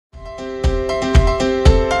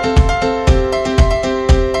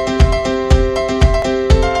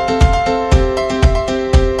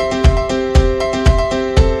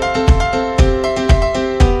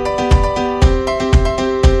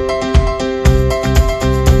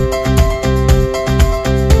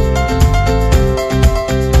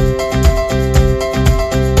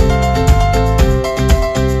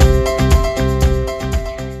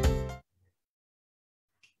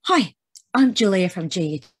I'm Julia from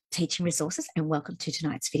Julia Teaching Resources, and welcome to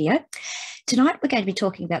tonight's video. Tonight we're going to be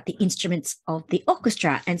talking about the instruments of the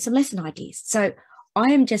orchestra and some lesson ideas. So I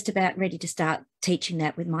am just about ready to start teaching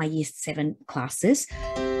that with my Year 7 classes.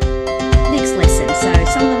 Next lesson. So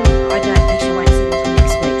some of them I don't actually won't see until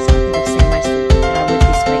next week. So I think I've seen most of them that I would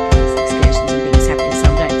this week because excursions and things happening,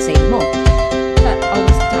 so I don't see them all. But I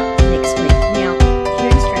will start next week. Now,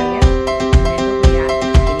 here in Australia, remember we are at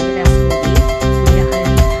the beginning of our school year. We are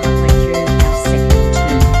only partway through our second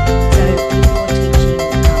term. So if you're teaching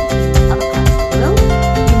in other parts of the world,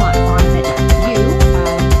 you might find that you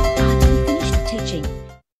are finished teaching.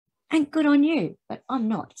 And good on you, but I'm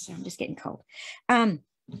not, so I'm just getting cold.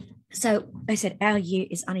 So I said our year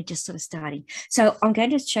is only just sort of starting. So I'm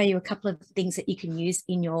going to show you a couple of things that you can use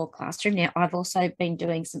in your classroom. Now, I've also been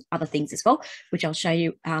doing some other things as well, which I'll show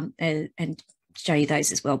you and show you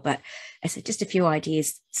those as well. But I said just a few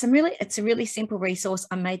ideas. It's a really simple resource.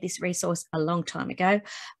 I made this resource a long time ago,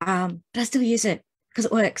 but I still use it because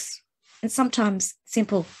it works. And sometimes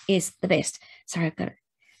simple is the best. Sorry, I've got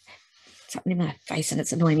something in my face and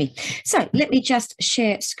it's annoying me. So let me just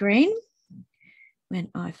share screen. When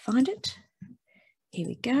I find it, here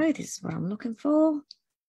we go. This is what I'm looking for.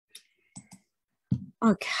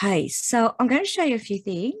 Okay, so I'm going to show you a few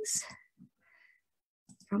things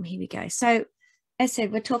from here we go. So as I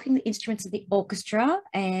said, we're talking the instruments of the orchestra,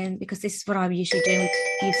 and because this is what I'm usually doing with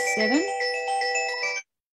Year 7.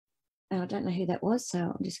 I don't know who that was, so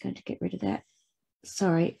I'm just going to get rid of that.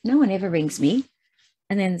 Sorry, no one ever rings me,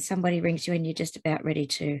 and then somebody rings you and you're just about ready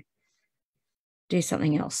to do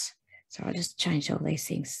something else. So I'll just change all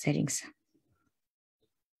these settings.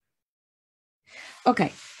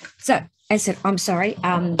 Okay, so as I said, I'm sorry.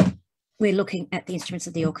 We're looking at the instruments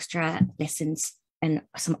of the orchestra lessons and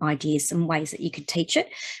some ideas, some ways that you could teach it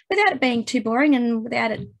without it being too boring and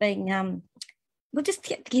without it being, we'll just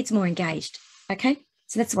get the kids more engaged, okay?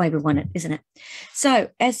 So that's the way we want it, isn't it? So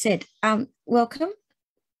as said, welcome.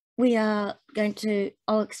 We are going to,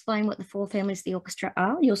 I'll explain what the 4 families of the orchestra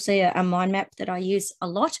are. You'll see a mind map that I use a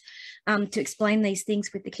lot to explain these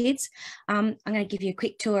things with the kids. I'm going to give you a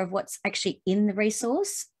quick tour of what's actually in the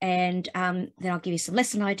resource, and then I'll give you some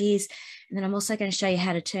lesson ideas. And then I'm also going to show you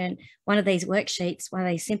how to turn one of these worksheets, one of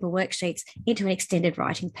these simple worksheets, into an extended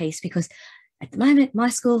writing piece, because at the moment, my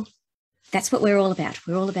school, that's what we're all about.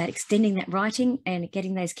 We're all about extending that writing and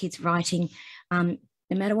getting those kids writing no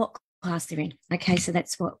matter what class they're in. Okay, so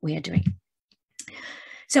that's what we are doing.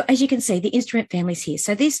 So as you can see, the instrument families here.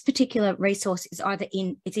 So this particular resource is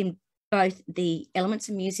it's in both the elements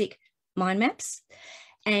of music mind maps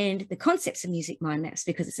and the concepts of music mind maps,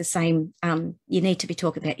 because it's the same. You need to be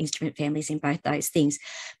talking about instrument families in both those things.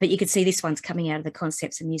 But you can see this one's coming out of the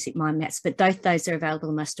concepts of music mind maps, but both those are available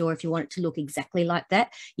in my store. If you want it to look exactly like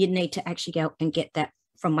that, you'd need to actually go and get that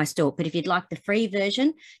from my store. But if you'd like the free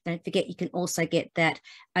version, don't forget you can also get that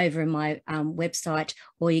over in my website,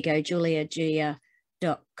 or you go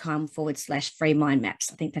juliajulia.com/free mind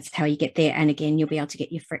maps. I think that's how you get there. And again, you'll be able to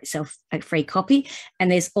get yourself a free copy.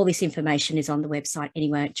 And there's all this information is on the website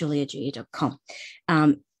anyway at juliajulia.com.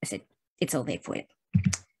 I said it's all there for you.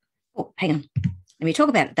 Oh, hang on. Let me talk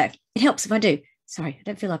about it though. It helps if I do. Sorry, I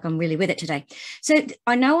don't feel like I'm really with it today. So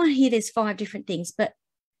I know on here there's 5 different things, but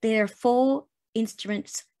there are 4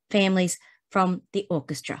 instruments families from the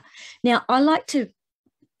orchestra. Now, I like to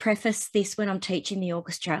preface this when I'm teaching the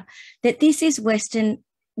orchestra that this is Western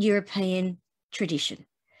European tradition.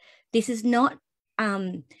 This is not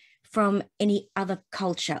from any other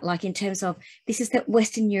culture, like in terms of this is the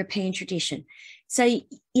Western European tradition. So,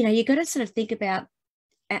 you know, you've got to sort of think about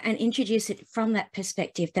and introduce it from that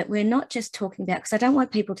perspective, that we're not just talking about, because I don't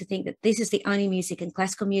want people to think that this is the only music and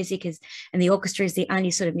classical music is, and the orchestra is the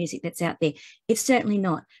only sort of music that's out there. It's certainly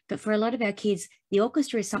not. But for a lot of our kids, the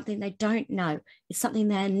orchestra is something they don't know. It's something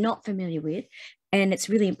they're not familiar with. And it's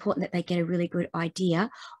really important that they get a really good idea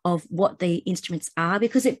of what the instruments are,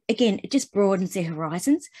 because it just broadens their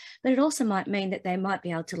horizons, but it also might mean that they might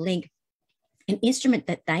be able to link an instrument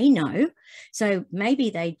that they know. So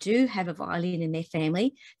maybe they do have a violin in their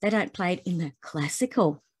family. They don't play it in the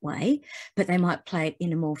classical way, but they might play it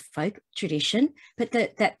in a more folk tradition, but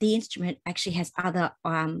that the instrument actually has other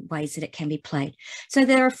ways that it can be played. So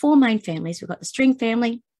there are 4 main families. We've got the string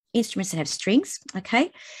family, instruments that have strings,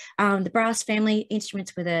 okay? The brass family,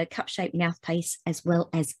 instruments with a cup-shaped mouthpiece, as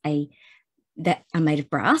well as that are made of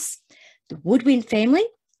brass. The woodwind family,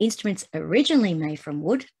 instruments originally made from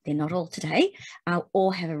wood, they're not all today,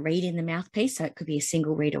 or have a reed in the mouthpiece, so it could be a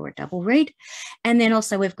single reed or a double reed. And then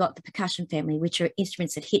also we've got the percussion family, which are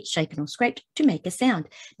instruments that hit, shaken or scraped to make a sound.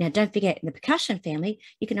 Now, don't forget, in the percussion family,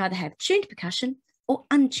 you can either have tuned percussion or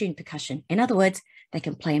untuned percussion. In other words, they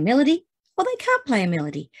can play a melody or they can't play a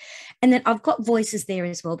melody. And then I've got voices there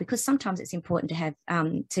as well, because sometimes it's important to have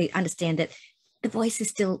to understand that the voice is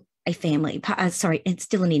still a family, it's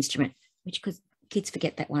still an instrument, which because kids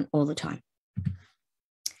forget that one all the time.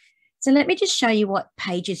 So let me just show you what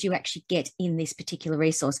pages you actually get in this particular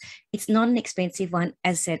resource. It's not an expensive one.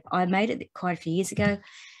 As I said, I made it quite a few years ago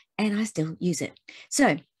and I still use it.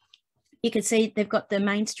 So you can see they've got the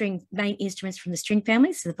main instruments from the string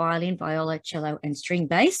family, so the violin, viola, cello, and string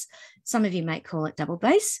bass. Some of you may call it double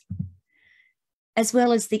bass, as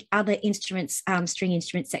well as the other instruments, string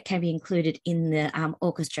instruments that can be included in the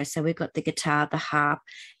orchestra. So we've got the guitar, the harp,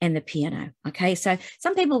 and the piano. Okay, so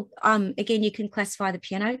some people, again, you can classify the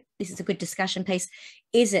piano. This is a good discussion piece.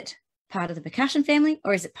 Is it part of the percussion family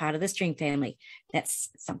or is it part of the string family? That's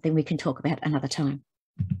something we can talk about another time.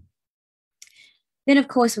 Then, of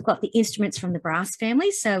course, we've got the instruments from the brass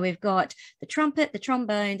family. So we've got the trumpet, the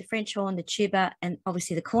trombone, the French horn, the tuba, and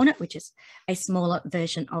obviously the cornet, which is a smaller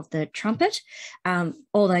version of the trumpet.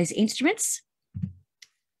 All those instruments.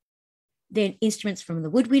 Then instruments from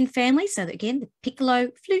the woodwind family. So that, again, the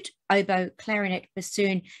piccolo, flute, oboe, clarinet,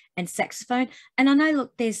 bassoon, and saxophone. And I know,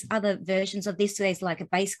 look, there's other versions of this. So there's like a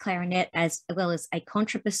bass clarinet as well as a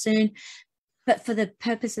contrabassoon. But for the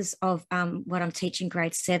purposes of what I'm teaching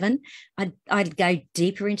grade 7, I'd go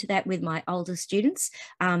deeper into that with my older students.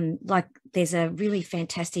 Like there's a really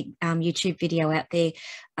fantastic YouTube video out there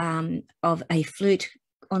of a flute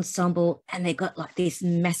ensemble, and they've got like this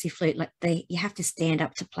massive flute. Like you have to stand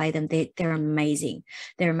up to play them. They're amazing.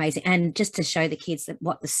 They're amazing. And just to show the kids that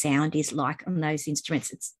what the sound is like on those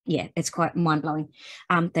instruments, it's quite mind blowing.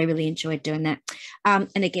 They really enjoyed doing that.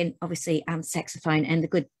 And again, obviously saxophone and the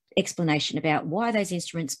good explanation about why those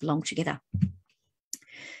instruments belong together.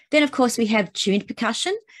 Then, of course, we have tuned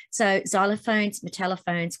percussion. So xylophones,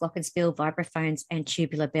 metallophones, glockenspiel, vibraphones, and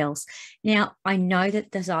tubular bells. Now, I know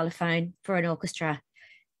that the xylophone for an orchestra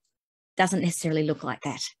doesn't necessarily look like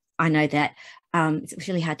that. I know that. It's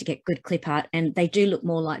really hard to get good clip art, and they do look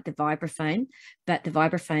more like the vibraphone, but that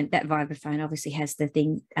vibraphone obviously has the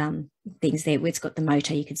things there where it's got the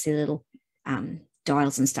motor. You can see the little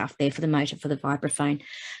dials and stuff there for the motor for the vibraphone.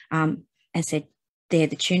 As I said, they're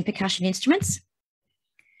the tuned percussion instruments.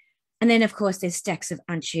 And then, of course, there's stacks of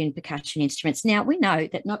untuned percussion instruments. Now, we know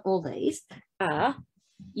that not all these are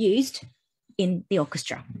used in the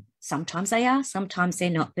orchestra. Sometimes they are, sometimes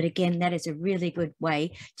they're not. But again, that is a really good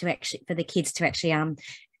way to for the kids to actually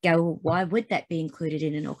go, well, why would that be included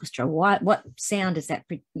in an orchestra? What sound is that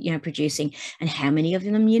producing, and how many of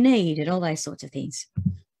them you need, and all those sorts of things.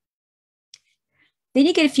 Then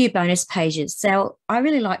you get a few bonus pages. So I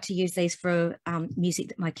really like to use these for music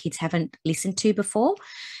that my kids haven't listened to before.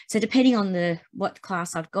 So depending on what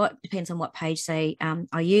class I've got, depends on what page I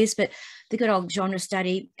use. But the good old genre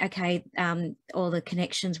study, okay, all the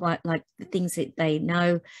connections, like the things that they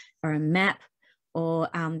know, or a map, or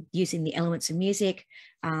using the elements of music,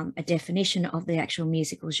 a definition of the actual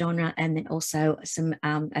musical genre, and then also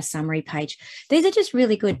a summary page. These are just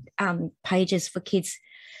really good pages for kids.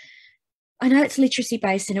 I know it's literacy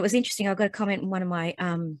based, and it was interesting. I got a comment in one of my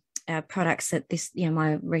products that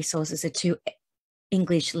my resources are too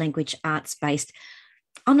English language arts based.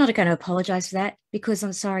 I'm not going to apologize for that, because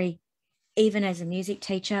I'm sorry, even as a music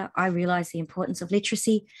teacher, I realize the importance of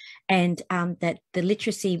literacy, and that the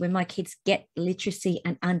literacy, when my kids get literacy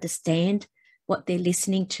and understand what they're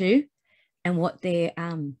listening to and what they're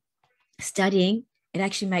studying, it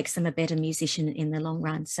actually makes them a better musician in the long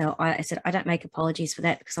run. So I said, I don't make apologies for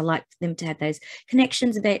that, because I like them to have those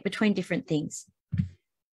connections between different things.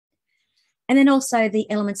 And then also the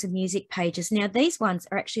elements of music pages. Now, these ones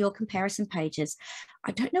are actually all comparison pages.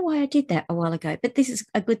 I don't know why I did that a while ago, but this is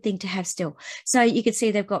a good thing to have still. So you can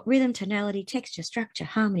see they've got rhythm, tonality, texture, structure,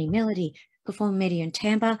 harmony, melody, perform, media, and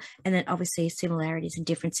timbre, and then obviously similarities and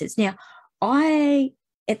differences. Now,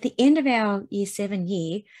 at the end of our year 7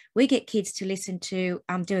 year, we get kids to listen to,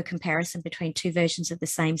 do a comparison between two versions of the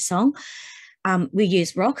same song. We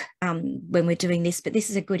use rock when we're doing this, but this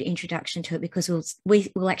is a good introduction to it, because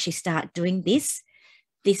we'll actually start doing this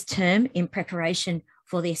term in preparation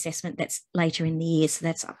for the assessment that's later in the year. So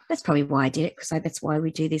that's probably why I did it, because that's why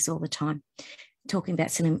we do this all the time, talking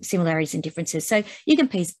about similarities and differences. So you can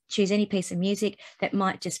choose any piece of music that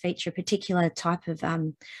might just feature a particular type of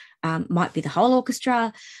might be the whole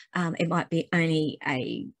orchestra. It might be only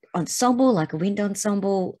a ensemble, like a wind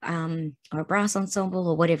ensemble or a brass ensemble,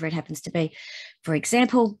 or whatever it happens to be. For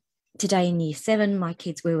example, today in year 7, my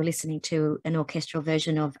kids, we were listening to an orchestral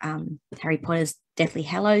version of Harry Potter's Deathly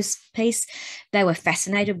Hallows piece. They were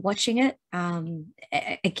fascinated watching it.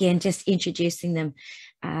 Again, just introducing them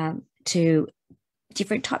to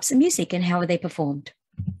different types of music and how they performed.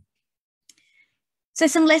 So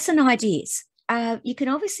some lesson ideas. You can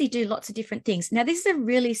obviously do lots of different things. Now, this is a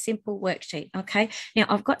really simple worksheet, okay? Now,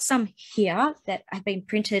 I've got some here that have been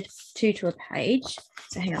printed to a page.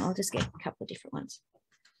 So hang on, I'll just get a couple of different ones.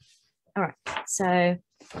 All right, so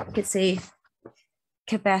you can see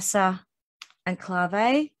cabasa and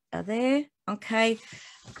clave are there, okay?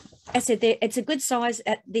 I said it's a good size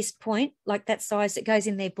at this point, like that size that goes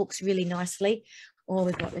in their books really nicely. Or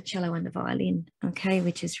we've got the cello and the violin, okay,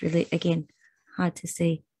 which is really, again, hard to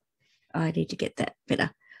see. I need to get that better.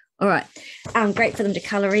 All right. Great for them to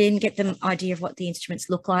colour in, get them an idea of what the instruments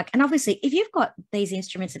look like. And obviously, if you've got these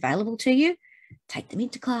instruments available to you, take them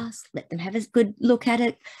into class, let them have a good look at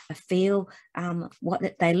it, a feel, what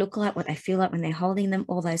they look like, what they feel like when they're holding them,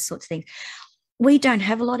 all those sorts of things. We don't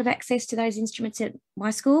have a lot of access to those instruments at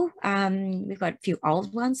my school. We've got a few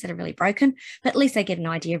old ones that are really broken, but at least they get an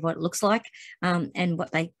idea of what it looks like and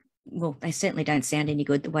what they certainly don't sound any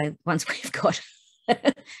good the way ones we've got.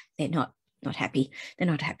 They're not happy. They're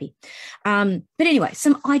not happy. But anyway,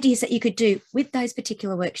 some ideas that you could do with those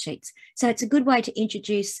particular worksheets. So it's a good way to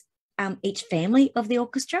introduce each family of the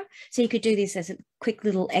orchestra. So you could do this as a quick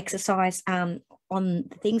little exercise on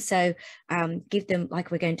the thing. So give them,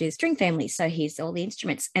 like we're going to do the string family. So here's all the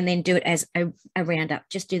instruments, and then do it as a roundup.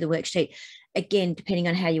 Just do the worksheet. Again, depending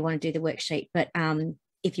on how you want to do the worksheet. But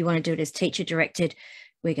if you want to do it as teacher directed,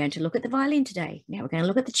 we're going to look at the violin today. Now we're going to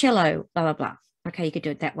look at the cello, blah, blah, blah. Okay, you could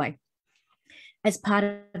do it that way. As part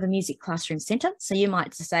of a music classroom centre. So you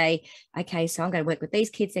might say, okay, so I'm going to work with these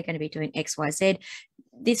kids. They're going to be doing X, Y, Z.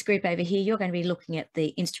 This group over here, you're going to be looking at the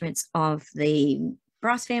instruments of the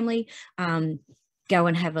brass family. Go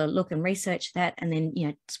and have a look and research that, and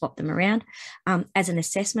then, swap them around. As an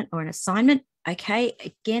assessment or an assignment, okay,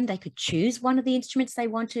 again, they could choose one of the instruments they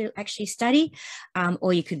want to actually study,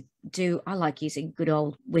 or you could do, I like using good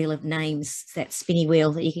old wheel of names, that spinny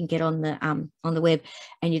wheel that you can get on the web,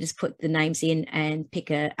 and you just put the names in and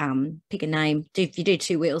pick a name. If you do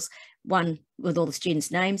two wheels, one with all the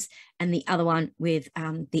students' names and the other one with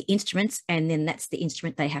the instruments, and then that's the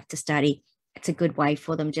instrument they have to study. It's a good way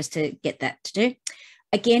for them just to get that to do.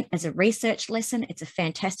 Again, as a research lesson, it's a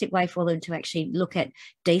fantastic way for them to actually look at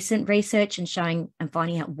decent research and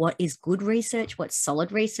finding out what is good research, what's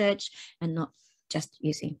solid research, and not just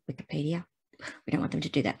using Wikipedia. We don't want them to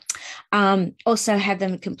do that. Also have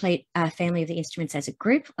them complete a family of the instruments as a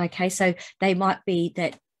group. Okay, so they might be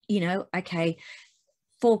that, okay,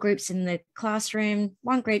 4 groups in the classroom.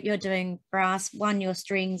 One group you're doing brass, one your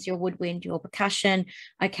strings, your woodwind, your percussion.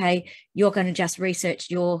 Okay, you're going to just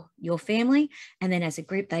research your family, and then as a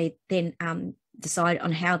group they then decide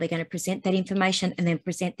on how they're going to present that information, and then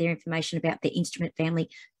present their information about the instrument family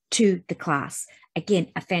to the class.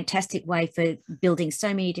 Again, a fantastic way for building so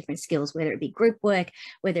many different skills, whether it be group work,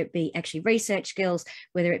 whether it be actually research skills,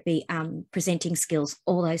 whether it be presenting skills,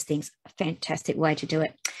 all those things. A fantastic way to do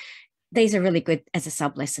it. These are really good as a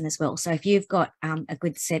sub lesson as well. So if you've got a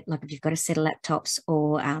good set, like if you've got a set of laptops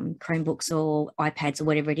or Chromebooks or iPads or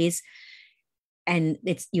whatever it is, and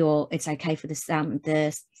it's okay for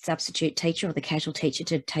the substitute teacher or the casual teacher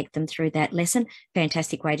to take them through that lesson.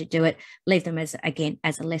 Fantastic way to do it. Leave them as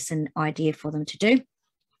a lesson idea for them to do,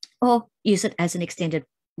 or use it as an extended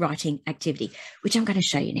writing activity, which I'm going to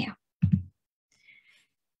show you now.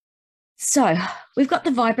 So we've got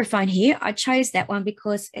the vibraphone here. I chose that one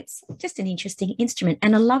because it's just an interesting instrument,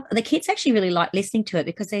 and I love the kids actually really like listening to it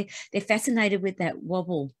because they're fascinated with that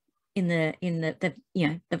wobble in the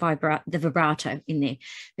vibrato in there,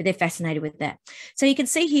 but they're fascinated with that. So you can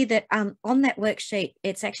see here that on that worksheet,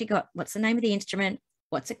 it's actually got what's the name of the instrument,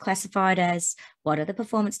 what's it classified as, what are the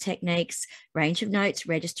performance techniques, range of notes,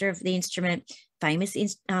 register of the instrument, famous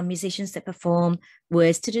musicians that perform,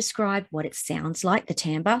 words to describe what it sounds like, the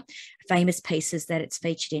timbre, famous pieces that it's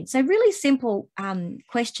featured in. So really simple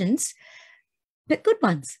questions, but good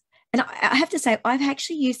ones. And I have to say, I've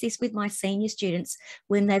actually used this with my senior students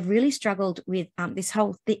when they've really struggled with this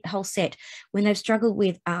whole set, when they've struggled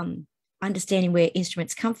with understanding where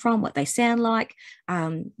instruments come from, what they sound like,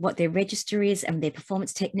 what their register is, and their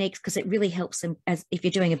performance techniques, because it really helps them as if you're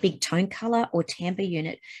doing a big tone color or timbre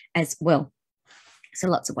unit as well. So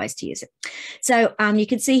lots of ways to use it. So you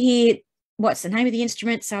can see here what's the name of the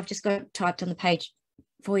instrument. So I've just got it typed on the page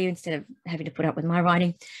for you instead of having to put up with my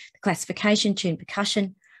writing. The classification, tune,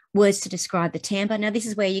 percussion, words to describe the timbre. Now this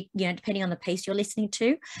is where you depending on the piece you're listening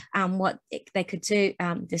to, what they could do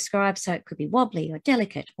describe. So it could be wobbly or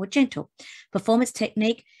delicate or gentle. Performance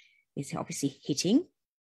technique is obviously hitting,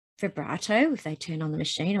 vibrato, if they turn on the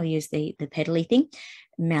machine or use the pedally thing,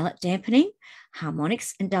 mallet dampening,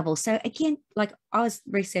 harmonics, and doubles. So again, like I was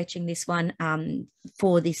researching this one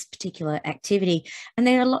for this particular activity, and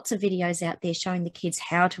there are lots of videos out there showing the kids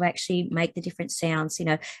how to actually make the different sounds, you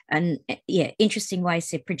know, and yeah, interesting ways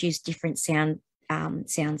to produce different sounds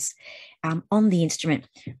on the instrument.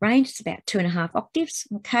 Range is about 2.5 octaves.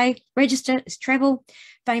 Okay, register is treble.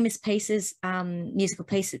 Famous pieces, musical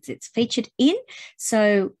pieces it's featured in.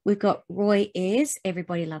 So we've got Roy Ayers,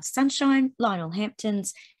 Everybody Loves Sunshine, Lionel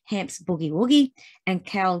Hampton's Hamp's Boogie Woogie, and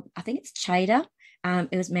Cal, I think it's Chader.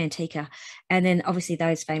 It was Manteca. And then obviously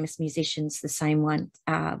those famous musicians, the same one,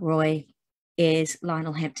 Roy Ayers,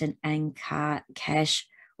 Lionel Hampton, and Cash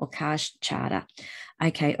or Cash Charter.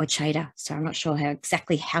 Okay, or Chader. So I'm not sure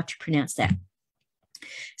exactly how to pronounce that.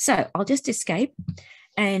 So I'll just escape.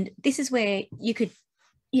 And this is where you could,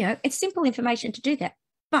 you know, it's simple information to do that,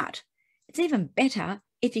 but it's even better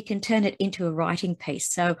if you can turn it into a writing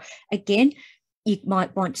piece. So again, you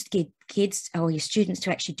might want to get kids or your students to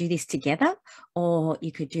actually do this together, or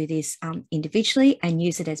you could do this individually and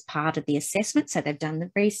use it as part of the assessment. So they've done the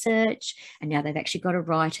research and now they've actually got to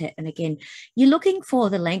write it. And again, you're looking for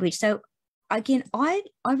the language. So again, I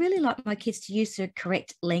really like my kids to use the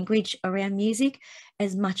correct language around music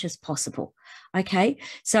as much as possible. Okay,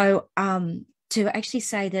 so to actually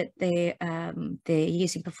say that they're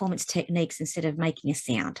using performance techniques instead of making a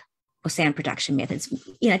sound or sound production methods,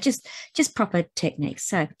 you know, just proper techniques.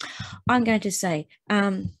 So I'm going to say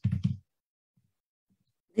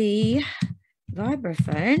the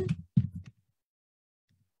vibraphone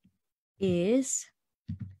is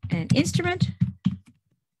an instrument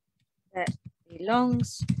that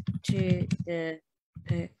belongs to the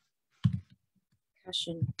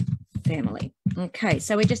percussion family. Okay,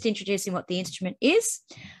 so we're just introducing what the instrument is.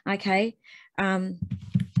 Okay,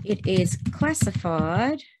 it is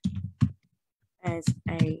classified as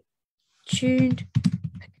a tuned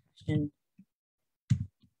percussion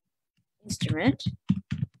instrument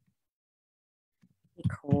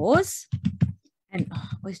because, and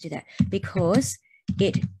always do that, because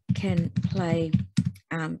it can play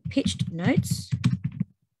pitched notes,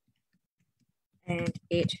 and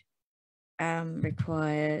it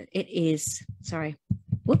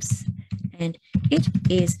and it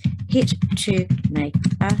is hit to make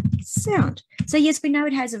a sound. So yes, we know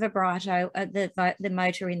it has a vibrato, the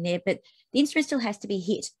motor in there, but the instrument still has to be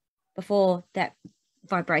hit before that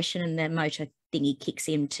vibration and the motor thingy kicks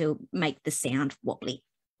in to make the sound wobbly.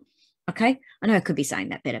 Okay, I know I could be saying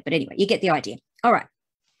that better, but anyway, you get the idea. All right,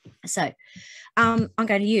 so I'm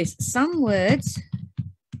going to use some words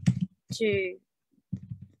to,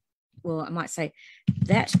 well, I might say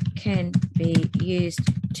that can be used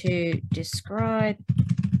to describe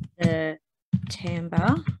the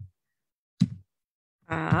timbre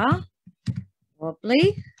are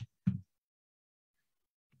wobbly,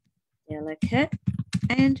 delicate,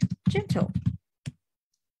 and gentle.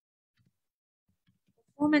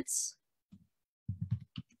 Performance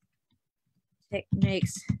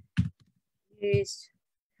techniques used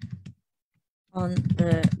on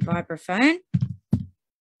the vibraphone.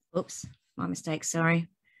 Oops, my mistake, sorry.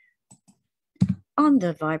 On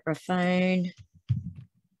the vibraphone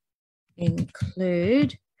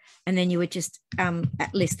include, and then you would just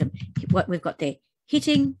list them. What we've got there: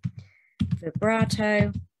 hitting,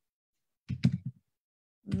 vibrato,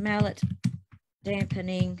 mallet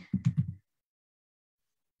dampening,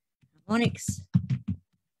 harmonics,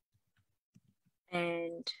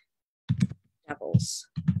 and doubles.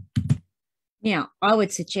 Now, I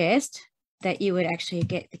would suggest that you would actually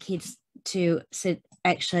get the kids to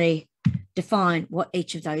actually define what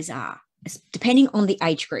each of those are, depending on the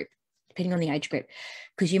age group.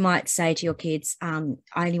 Because you might say to your kids, I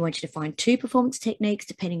only want you to find 2 performance techniques,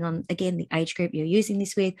 depending on, again, the age group you're using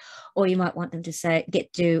this with, or you might want them to say,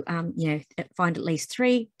 find at least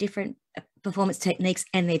 3 different performance techniques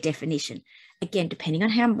and their definition. Again, depending on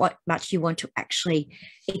how much you want to actually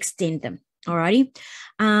extend them. Alrighty.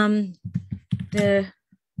 The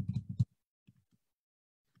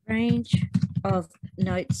range of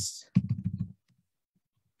notes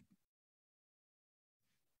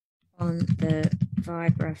on the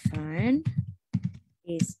vibraphone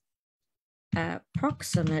is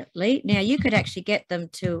approximately, now you could actually get them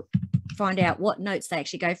to find out what notes they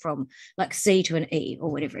actually go from, like C to an E or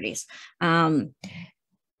whatever it is. Range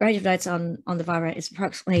of notes on the vibraphone is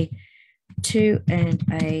approximately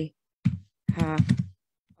 2.5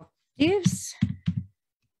 octaves,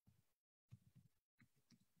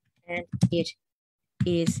 and it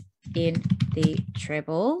is in the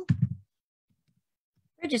treble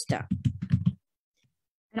register.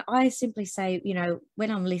 And I simply say,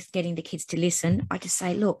 when I'm getting the kids to listen, I just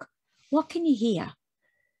say, look, what can you hear?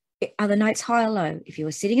 Are the notes high or low? If you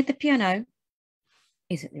were sitting at the piano,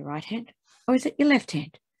 is it the right hand or is it your left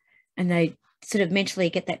hand? And they sort of mentally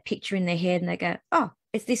get that picture in their head and they go, oh,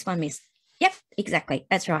 it's this one, miss. Yep, exactly.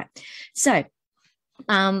 That's right. So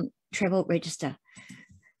treble register.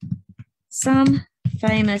 Some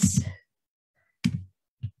famous,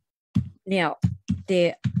 now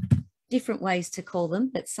there are different ways to call them,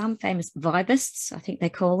 but some famous vibrists, I think they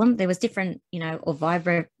call them. There was different, or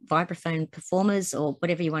vibraphone performers or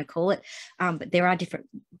whatever you want to call it. But there are different,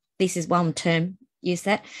 this is one term, use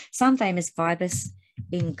that. Some famous vibrists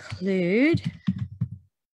include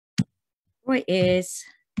Roy Ayers.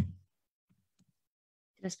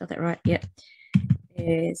 Did I spell that right? Yep.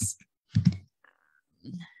 There's,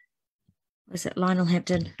 was it Lionel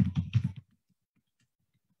Hampton?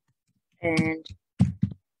 And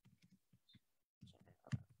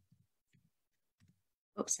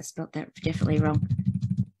oops, I spelled that definitely wrong.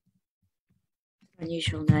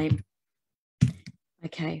 Unusual name.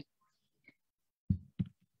 Okay.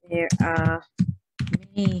 There are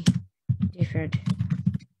many different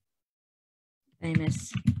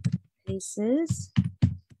famous pieces.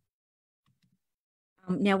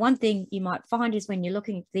 Now, one thing you might find is when you're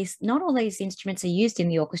looking at this, not all these instruments are used in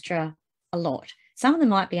the orchestra a lot. Some of them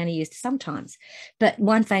might be only used sometimes, but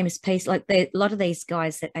one famous piece, like a lot of these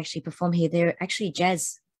guys that actually perform here, they're actually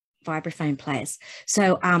jazz vibraphone players.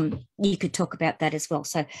 So you could talk about that as well.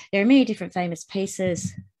 So there are many different famous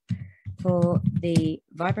pieces for the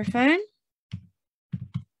vibraphone.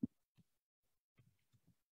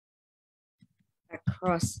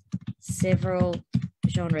 Across several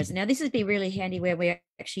genres. Now, this would be really handy where we're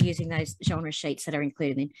actually using those genre sheets that are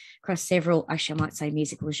included in across several, actually, I might say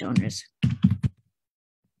musical genres.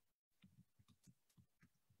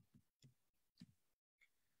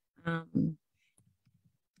 The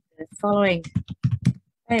following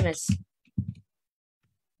famous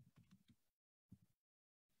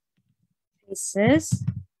pieces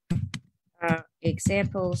are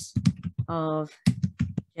examples of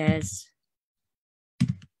jazz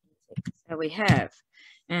music. So we have,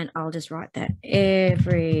 and I'll just write that,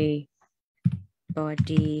 everybody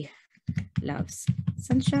loves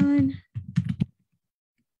sunshine.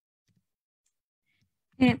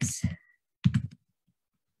 Amps.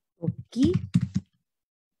 Boogie.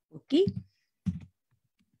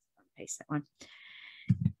 Paste that one.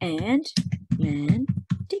 And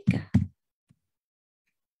Mantica.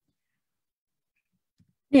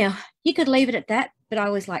 Now, you could leave it at that, but I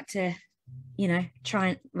always like to, try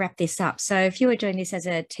and wrap this up. So if you were doing this as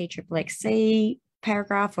a TXXC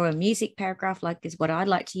paragraph or a music paragraph, like is what I'd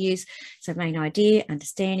like to use. So main idea,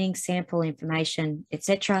 understanding, sample, information,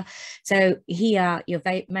 etc. So here, your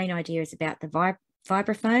main idea is about the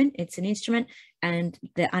vibraphone. It's an instrument, and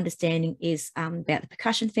the understanding is about the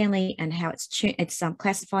percussion family and how it's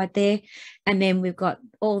classified there. And then we've got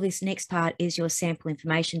all this next part is your sample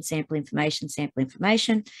information.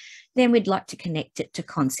 Then we'd like to connect it to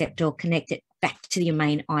concept or connect it back to your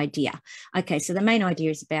main idea. Okay, so the main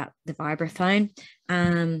idea is about the vibraphone.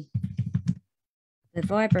 The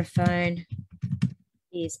vibraphone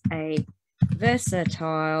is a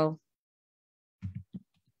versatile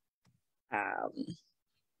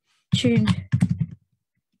tuned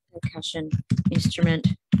percussion instrument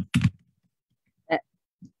that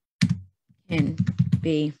can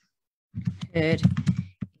be heard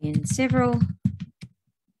in several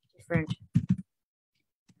different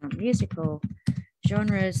musical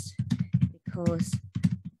genres because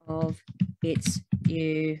of its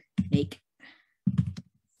unique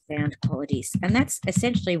sound qualities. And that's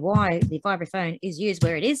essentially why the vibraphone is used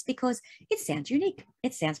where it is, because it sounds unique.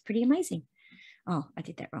 It sounds pretty amazing. Oh, I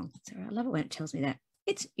did that wrong. So I love it when it tells me that.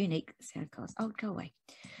 It's unique sound qualities. Oh, go away.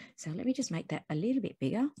 So let me just make that a little bit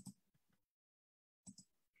bigger.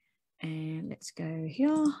 And let's go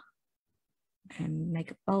here and make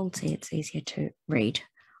it bold so it's easier to read.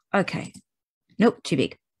 Okay. Nope, too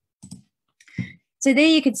big. So there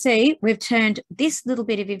you can see we've turned this little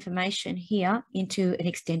bit of information here into an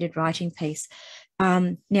extended writing piece.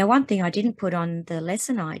 Now, one thing I didn't put on the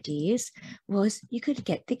lesson ideas was you could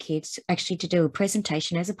get the kids actually to do a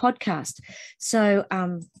presentation as a podcast. So,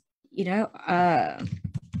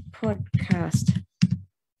 podcast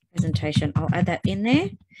presentation, I'll add that in there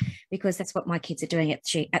because that's what my kids are doing at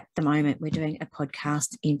the moment. We're doing a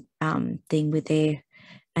podcast thing with their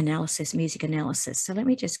analysis, music analysis. So let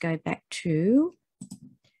me just go back to...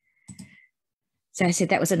 So I said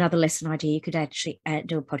that was another lesson idea. You could actually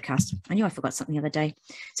do a podcast. I knew I forgot something the other day.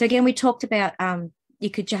 So again, we talked about you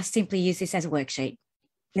could just simply use this as a worksheet.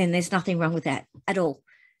 Then there's nothing wrong with that at all.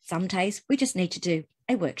 Some days we just need to do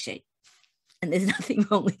a worksheet, and there's nothing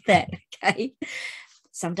wrong with that, okay?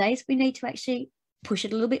 Some days we need to actually push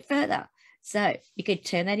it a little bit further. So you could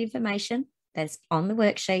turn that information that's on the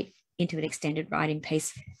worksheet into an extended writing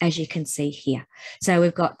piece, as you can see here. So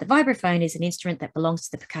we've got the vibraphone is an instrument that belongs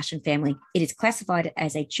to the percussion family. It is classified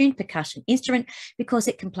as a tuned percussion instrument because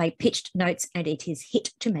it can play pitched notes and it is hit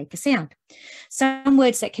to make a sound. Some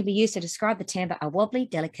words that can be used to describe the timbre are wobbly,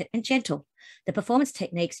 delicate, and gentle. The performance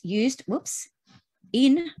techniques used,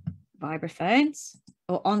 in vibraphones,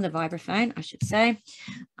 or on the vibraphone, I should say.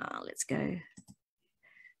 Let's go.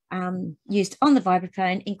 Used on the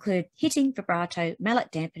vibraphone include hitting, vibrato,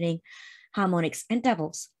 mallet dampening, harmonics, and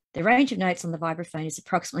doubles. The range of notes on the vibraphone is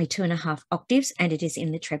approximately 2.5 octaves, and it is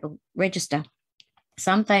in the treble register.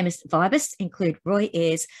 Some famous vibrists include Roy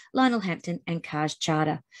Ayers, Lionel Hampton, and Kaj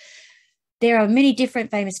Chadha. There are many different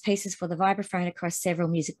famous pieces for the vibraphone across several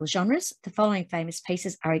musical genres. The following famous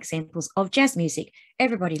pieces are examples of jazz music: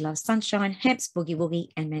 Everybody Loves Sunshine, Hamp's Boogie Woogie,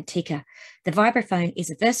 and Manteca. The vibraphone is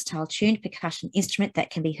a versatile tuned percussion instrument that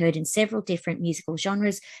can be heard in several different musical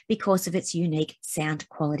genres because of its unique sound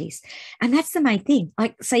qualities. And that's the main thing.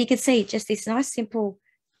 So you can see just this nice, simple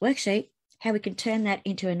worksheet, how we can turn that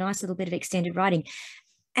into a nice little bit of extended writing.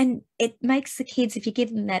 And it makes the kids, if you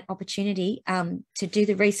give them that opportunity to do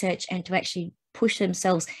the research and to actually push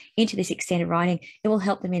themselves into this extended writing, it will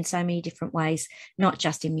help them in so many different ways, not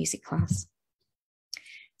just in music class.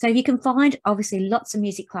 So you can find, obviously, lots of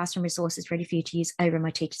music classroom resources ready for you to use over in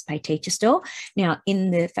my Teachers Pay Teacher store. Now,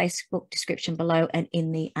 in the Facebook description below and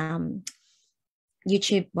in the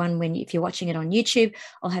YouTube one, if you're watching it on YouTube,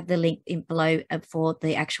 I'll have the link in below for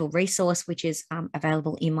the actual resource, which is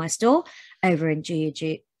available in my store over in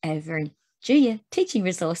Julia Teaching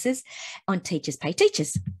Resources on Teachers Pay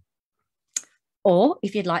Teachers. Or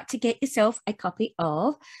if you'd like to get yourself a copy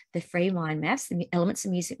of the free mind maps, the Elements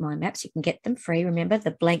of Music mind maps, you can get them free. Remember,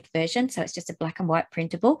 the blank version, so it's just a black and white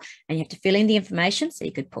printable, and you have to fill in the information. So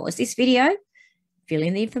you could pause this video, fill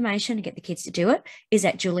in the information and get the kids to do it, is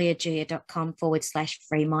at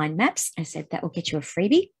juliajulia.com/free mind maps. I said that will get you a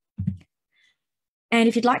freebie. And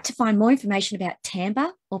if you'd like to find more information about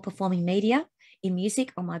timbre or performing media in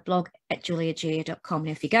music, on my blog at juliajulia.com.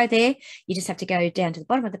 Now, if you go there, you just have to go down to the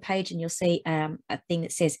bottom of the page and you'll see a thing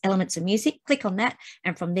that says Elements of Music. Click on that,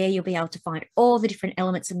 and from there you'll be able to find all the different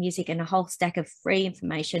elements of music and a whole stack of free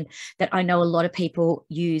information that I know a lot of people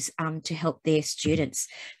use to help their students.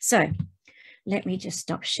 So let me just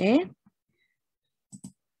stop share.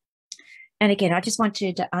 And again, I just want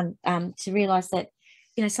you to realize that,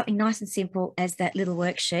 you know, something nice and simple as that little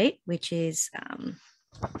worksheet, which is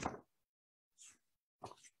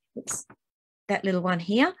that little one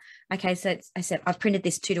here. Okay, so I said I've printed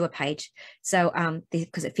this 2 to a page, so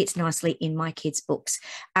because it fits nicely in my kids' books.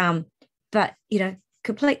 But you know,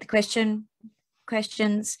 complete the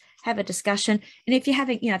questions, have a discussion, and if you're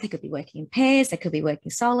having, you know, they could be working in pairs, they could be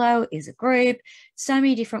working solo, as a group. So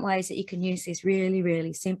many different ways that you can use this really,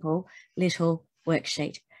 really simple little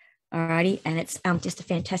worksheet. Alrighty, and it's just a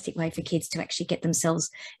fantastic way for kids to actually get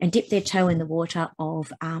themselves and dip their toe in the water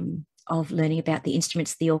of learning about the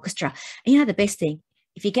instruments of the orchestra. And you know, the best thing,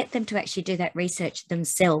 if you get them to actually do that research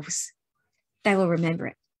themselves, they will remember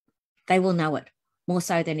it. They will know it more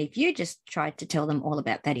so than if you just tried to tell them all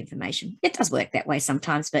about that information. It does work that way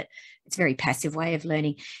sometimes, but it's a very passive way of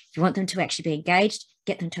learning. If you want them to actually be engaged,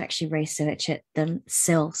 get them to actually research it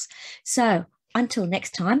themselves. So until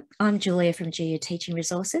next time, I'm Julia from Julia Teaching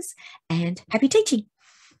Resources, and happy teaching.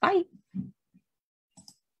 Bye.